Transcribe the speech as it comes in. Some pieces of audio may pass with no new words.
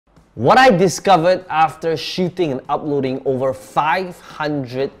What I discovered after shooting and uploading over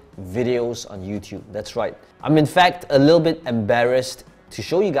 500 videos on YouTube. That's right. I'm in fact a little bit embarrassed to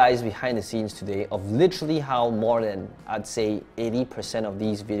show you guys behind the scenes today of literally how more than, I'd say, 80% of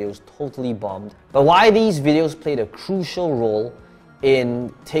these videos totally bombed. But why these videos played a crucial role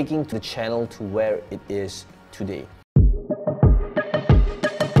in taking the channel to where it is today.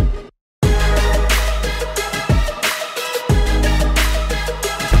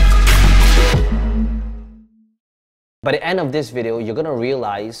 By the end of this video, you're gonna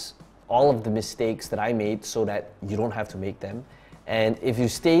realize all of the mistakes that I made so that you don't have to make them. And if you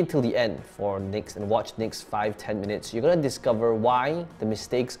stay till the end and watch next 5-10 minutes, you're gonna discover why the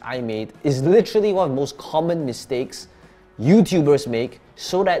mistakes I made is literally one of the most common mistakes YouTubers make,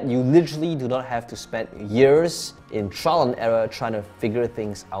 so that you literally do not have to spend years in trial and error trying to figure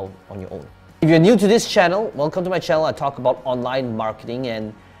things out on your own. If you're new to this channel, welcome to my channel. I talk about online marketing,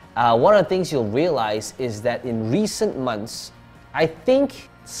 and one of the things you'll realize is that in recent months, I think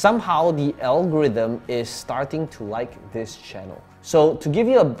somehow the algorithm is starting to like this channel. So to give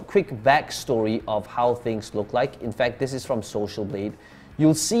you a quick backstory of how things look like, in fact this is from Social Blade,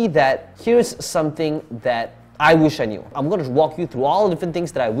 you'll see that here's something that I wish I knew. I'm going to walk you through all the different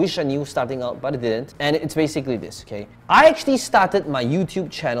things that I wish I knew starting out, but I didn't. And it's basically this, okay? I actually started my YouTube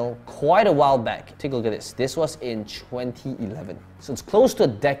channel quite a while back. Take a look at this. This was in 2011. So it's close to a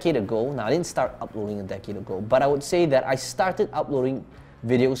decade ago. Now, I didn't start uploading a decade ago, but I would say that I started uploading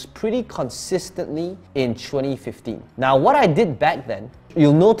videos pretty consistently in 2015. Now, what I did back then,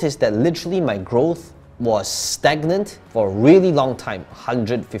 you'll notice that literally my growth was stagnant for a really long time.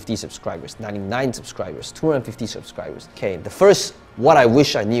 150 subscribers, 99 subscribers, 250 subscribers. Okay, the first what I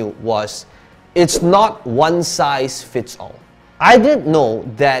wish I knew was it's not one size fits all. I didn't know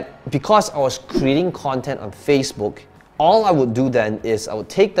that because I was creating content on Facebook, all I would do then is I would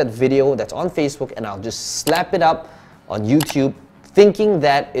take that video that's on Facebook and I'll just slap it up on YouTube, thinking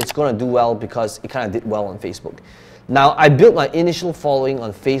that it's gonna do well because it kind of did well on Facebook. Now, I built my initial following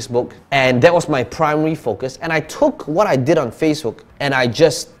on Facebook, and that was my primary focus, and I took what I did on Facebook and I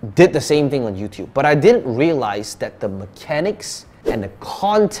just did the same thing on YouTube. But I didn't realize that the mechanics and the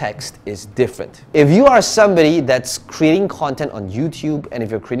context is different. If you are somebody that's creating content on YouTube, and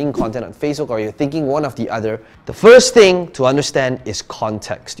if you're creating content on Facebook, or you're thinking one of the other, the first thing to understand is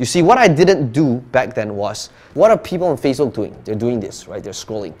context. You see, what I didn't do back then was, what are people on Facebook doing? They're doing this, right? They're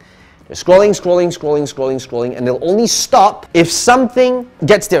scrolling. They're scrolling, and they'll only stop if something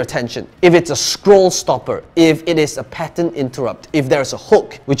gets their attention. If it's a scroll stopper, if it is a pattern interrupt, if there's a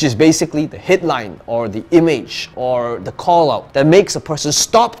hook, which is basically the headline or the image or the call out that makes a person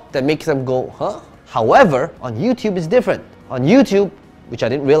stop, that makes them go, huh? However, on YouTube it's different. On YouTube, which I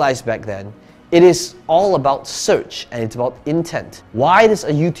didn't realize back then, it is all about search and it's about intent. Why does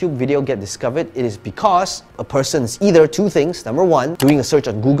a YouTube video get discovered? It is because a person is either two things. Number one, doing a search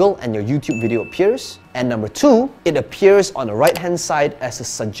on Google and your YouTube video appears. And number two, it appears on the right-hand side as a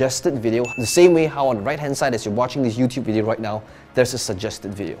suggested video. The same way how on the right-hand side as you're watching this YouTube video right now, there's a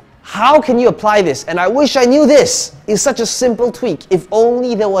suggested video. How can you apply this? And I wish I knew this. It's such a simple tweak. If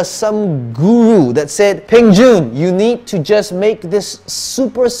only there was some guru that said, Peng Joon, you need to just make this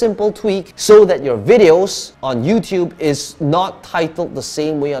super simple tweak so that your videos on YouTube is not titled the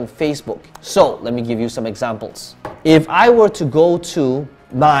same way on Facebook. So let me give you some examples. If I were to go to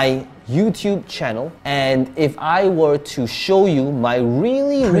my YouTube channel, and if I were to show you my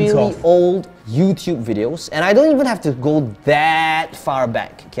really old YouTube videos, and I don't even have to go that far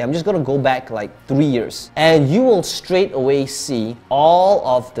back, okay, I'm just gonna go back like 3 years, and you will straight away see all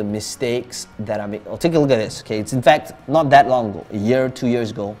of the mistakes that I made. Oh, take a look at this, okay, it's in fact not that long ago, a year, 2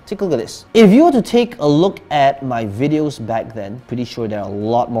 years ago. Take a look at this. If you were to take a look at my videos back then, pretty sure there are a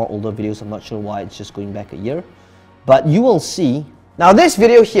lot more older videos, I'm not sure why it's just going back a year, but you will see. Now this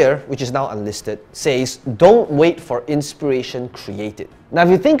video here, which is now unlisted, says, don't wait for inspiration, create it. Now if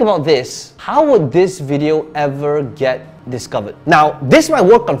you think about this, how would this video ever get discovered? Now this might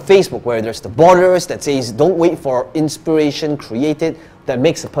work on Facebook where there's the borders that says, don't wait for inspiration, create it, that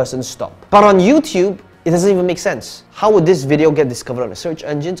makes a person stop. But on YouTube, it doesn't even make sense. How would this video get discovered on the search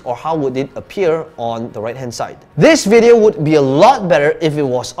engines, or how would it appear on the right-hand side? This video would be a lot better if it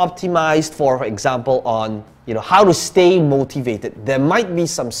was optimized, for example, on how to stay motivated. There might be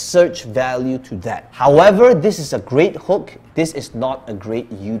some search value to that. However, this is a great hook. This is not a great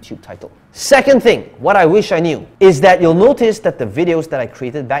YouTube title. Second thing, what I wish I knew, is that you'll notice that the videos that I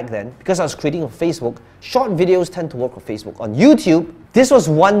created back then, because I was creating on Facebook, short videos tend to work on Facebook. On YouTube, this was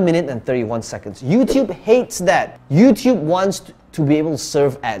 1 minute and 31 seconds. YouTube hates that. YouTube wants to be able to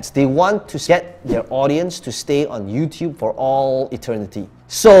serve ads. They want to get their audience to stay on YouTube for all eternity.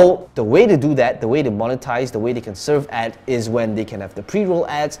 So the way to do that, the way to monetize, the way they can serve ads is when they can have the pre-roll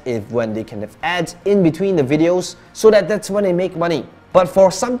ads, when they can have ads in between the videos, so that's when they make money. But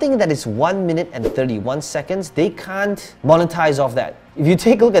for something that is 1 minute and 31 seconds, they can't monetize off that. If you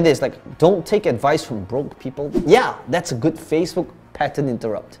take a look at this, like, don't take advice from broke people. Yeah, that's a good Facebook pattern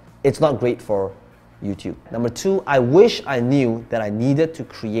interrupt. It's not great for YouTube. Number 2, I wish I knew that I needed to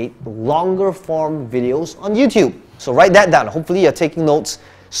create longer form videos on YouTube. So write that down. Hopefully you're taking notes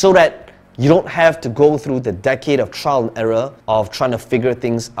so that you don't have to go through the decade of trial and error of trying to figure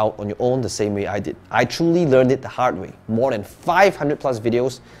things out on your own the same way I did. I truly learned it the hard way. More than 500 plus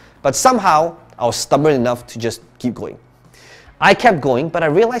videos, but somehow I was stubborn enough to just keep going. I kept going, but I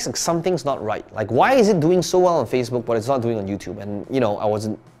realized like something's not right. Like, why is it doing so well on Facebook, but it's not doing on YouTube? And you know,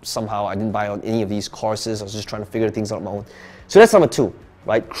 I didn't buy on any of these courses. I was just trying to figure things out on my own. So that's number 2,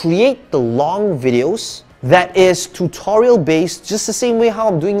 right? Create the long videos that is tutorial based, just the same way how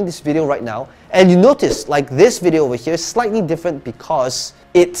I'm doing this video right now. And you notice, like this video over here is slightly different because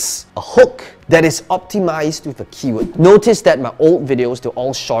it's a hook that is optimized with a keyword. Notice that my old videos, they're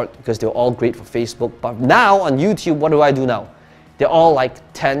all short because they're all great for Facebook. But now on YouTube, what do I do now? They're all like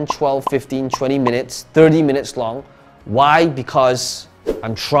 10, 12, 15, 20 minutes, 30 minutes long. Why? Because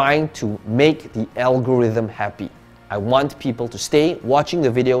I'm trying to make the algorithm happy. I want people to stay watching the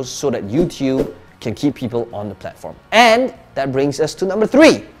videos so that YouTube can keep people on the platform. And that brings us to number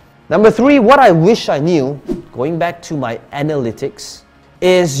 3. Number 3, what I wish I knew, going back to my analytics,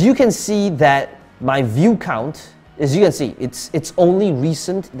 is you can see that my view count, as you can see, it's only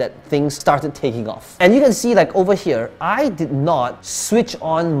recent that things started taking off. And you can see, like over here, I did not switch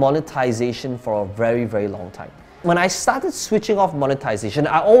on monetization for a very, very long time. When I started switching off monetization,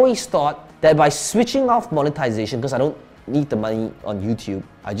 I always thought that by switching off monetization, because I don't need the money on YouTube,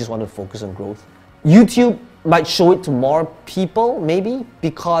 I just want to focus on growth, YouTube might show it to more people, maybe,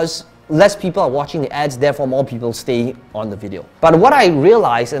 because less people are watching the ads, therefore more people stay on the video. But what I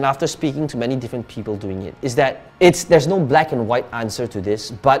realized, and after speaking to many different people doing it, is that there's no black and white answer to this,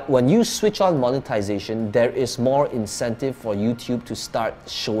 but when you switch on monetization, there is more incentive for YouTube to start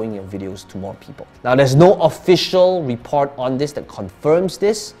showing your videos to more people. Now, there's no official report on this that confirms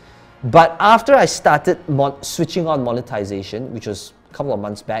this, but after I started switching on monetization, which was a couple of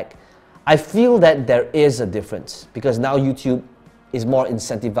months back, I feel that there is a difference because now YouTube is more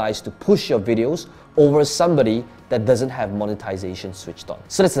incentivized to push your videos over somebody that doesn't have monetization switched on.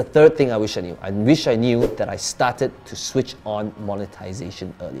 So that's the 3rd thing I wish I knew. I wish I knew that I started to switch on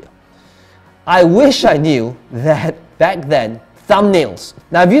monetization earlier. I wish I knew that back then, thumbnails.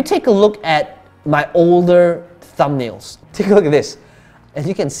 Now if you take a look at my older thumbnails, take a look at this. As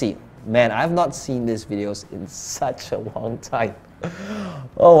you can see, man, I've not seen these videos in such a long time.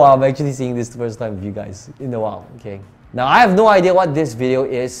 Oh wow, I'm actually seeing this the first time with you guys in a while, okay? Now I have no idea what this video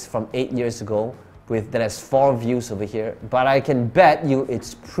is from 8 years ago that has 4 views over here, but I can bet you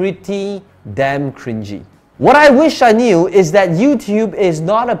it's pretty damn cringy. What I wish I knew is that YouTube is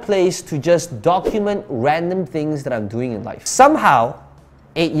not a place to just document random things that I'm doing in life. Somehow,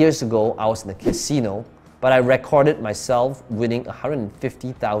 8 years ago, I was in a casino, but I recorded myself winning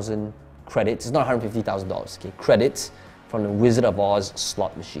 150,000 credits. It's not $150,000, okay? Credits from the Wizard of Oz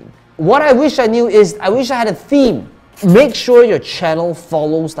slot machine. What I wish I knew is, I wish I had a theme. Make sure your channel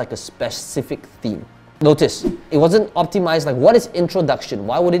follows like a specific theme. Notice, it wasn't optimized like what is introduction?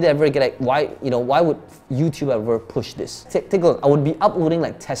 Why would it ever get why would YouTube ever push this? Take a look, I would be uploading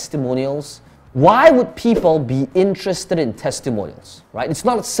like testimonials. Why would people be interested in testimonials, right? It's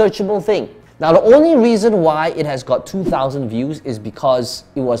not a searchable thing. Now the only reason why it has got 2,000 views is because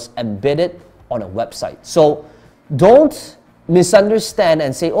it was embedded on a website. So don't misunderstand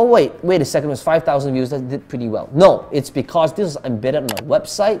and say, oh wait a second, it was 5,000 views, that did pretty well. No, it's because this is embedded on a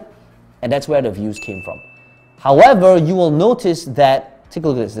website and that's where the views came from. However, you will notice that, take a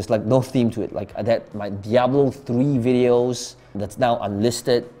look at this, there's like no theme to it, like that my Diablo 3 videos that's now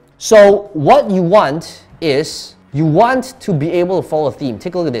unlisted. So what you want is, you want to be able to follow a theme.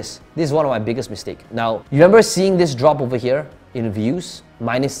 Take a look at this. This is one of my biggest mistakes. Now, you remember seeing this drop over here in views?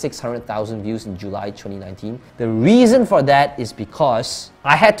 Minus 600,000 views in July 2019. The reason for that is because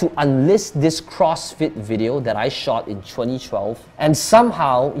I had to unlist this CrossFit video that I shot in 2012, and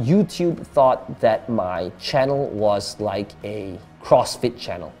somehow YouTube thought that my channel was like a CrossFit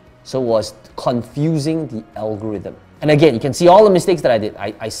channel. So it was confusing the algorithm. And again, you can see all the mistakes that I did.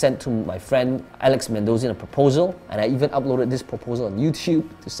 I sent to my friend Alex Mendoza a proposal, and I even uploaded this proposal on YouTube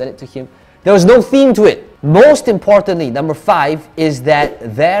to send it to him. There was no theme to it. Most importantly, number 5 is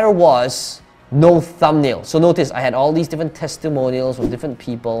that there was no thumbnail. So notice I had all these different testimonials from different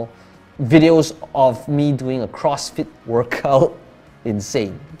people, videos of me doing a CrossFit workout,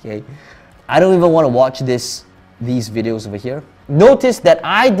 insane, okay? I don't even want to watch these videos over here. Notice that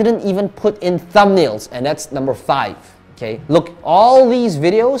I didn't even put in thumbnails, and that's number 5, okay? Look, all these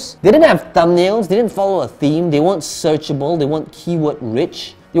videos, they didn't have thumbnails, they didn't follow a theme, they weren't searchable, they weren't keyword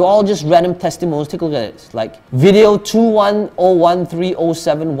rich. They were all just random testimonials. Take a look at it. Like video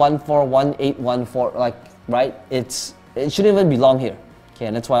 21013071411814, like, right? It shouldn't even belong here. Okay,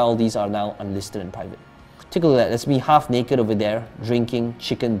 and that's why all these are now unlisted and private. Take a look at that. That's me half naked over there, drinking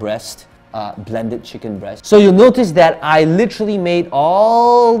chicken breast, blended chicken breast. So you'll notice that I literally made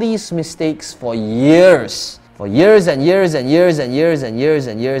all these mistakes for years. For years and years and years and years and years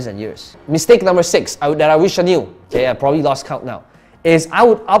and years and years. Mistake number 6 that I wish I knew. Okay, I probably lost count now. Is I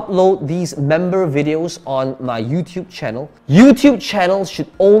would upload these member videos on my YouTube channel. YouTube channels should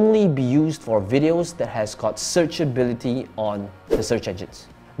only be used for videos that has got searchability on the search engines.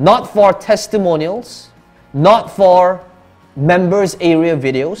 Not for testimonials, not for members area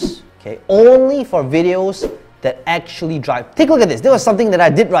videos, okay? Only for videos that actually drive. Take a look at this. This was something that I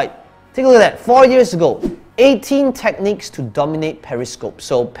did right. Take a look at that. 4 years ago, 18 techniques to dominate Periscope.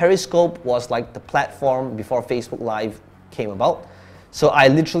 So Periscope was like the platform before Facebook Live came about. So I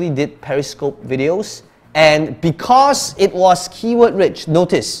literally did Periscope videos, and because it was keyword rich,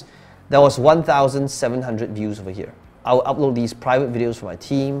 notice there was 1,700 views over here. I will upload these private videos for my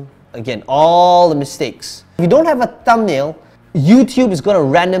team. Again, all the mistakes. If you don't have a thumbnail, YouTube is going to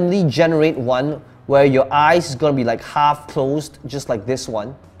randomly generate one where your eyes is going to be like half closed, just like this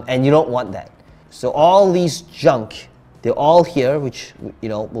one, and you don't want that. So all these junk, they're all here, which, you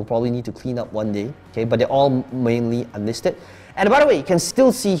know, we'll probably need to clean up one day, okay? But they're all mainly unlisted. And by the way, you can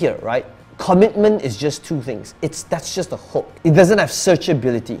still see here, right? Commitment is just 2 things. That's just a hook. It doesn't have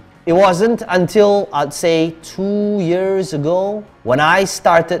searchability. It wasn't until, I'd say, 2 years ago when I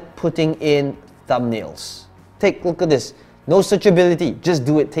started putting in thumbnails. Take a look at this. No searchability. Just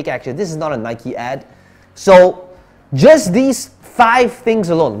do it. Take action. This is not a Nike ad. So just these 5 things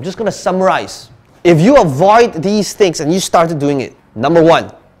alone, I'm just going to summarize. If you avoid these things and you started doing it, number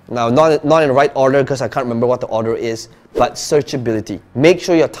 1, now not in the right order because I can't remember what the order is, but searchability. Make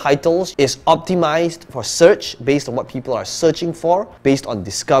sure your titles is optimized for search based on what people are searching for, based on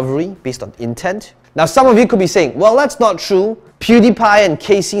discovery, based on intent. Now some of you could be saying, well, that's not true. PewDiePie and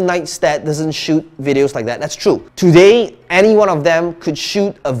Casey Neistat doesn't shoot videos like that. That's true. Today, any one of them could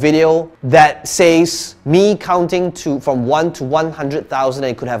shoot a video that says me counting from 1 to 100,000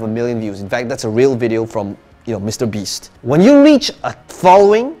 and it could have 1 million views. In fact, that's a real video from Mr. Beast. When you reach a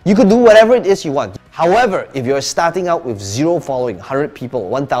following, you could do whatever it is you want. However, if you're starting out with 0 following, 100 people,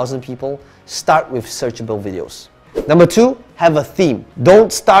 1,000 people, start with searchable videos. Number 2, have a theme.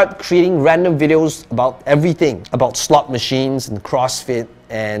 Don't start creating random videos about everything, about slot machines and CrossFit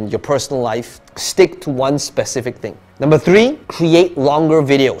and your personal life. Stick to one specific thing. Number 3, create longer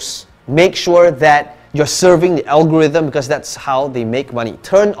videos. Make sure that you're serving the algorithm because that's how they make money.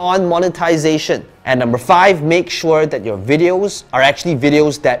 Turn on monetization. And number 5, make sure that your videos are actually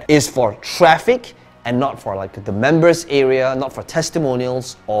videos that is for traffic and not for like the members area, not for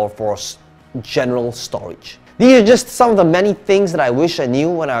testimonials or for general storage. These are just some of the many things that I wish I knew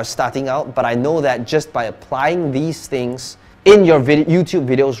when I was starting out, but I know that just by applying these things in your YouTube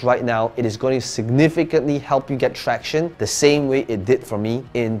videos right now, it is going to significantly help you get traction the same way it did for me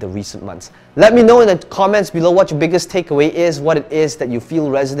in the recent months. Let me know in the comments below what your biggest takeaway is, what it is that you feel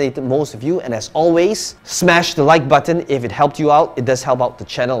resonated most of you, and as always, smash the like button if it helped you out. It does help out the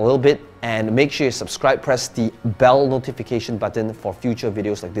channel a little bit, and make sure you subscribe, press the bell notification button for future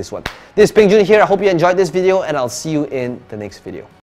videos like this one. This is Peng Joon here. I hope you enjoyed this video, and I'll see you in the next video.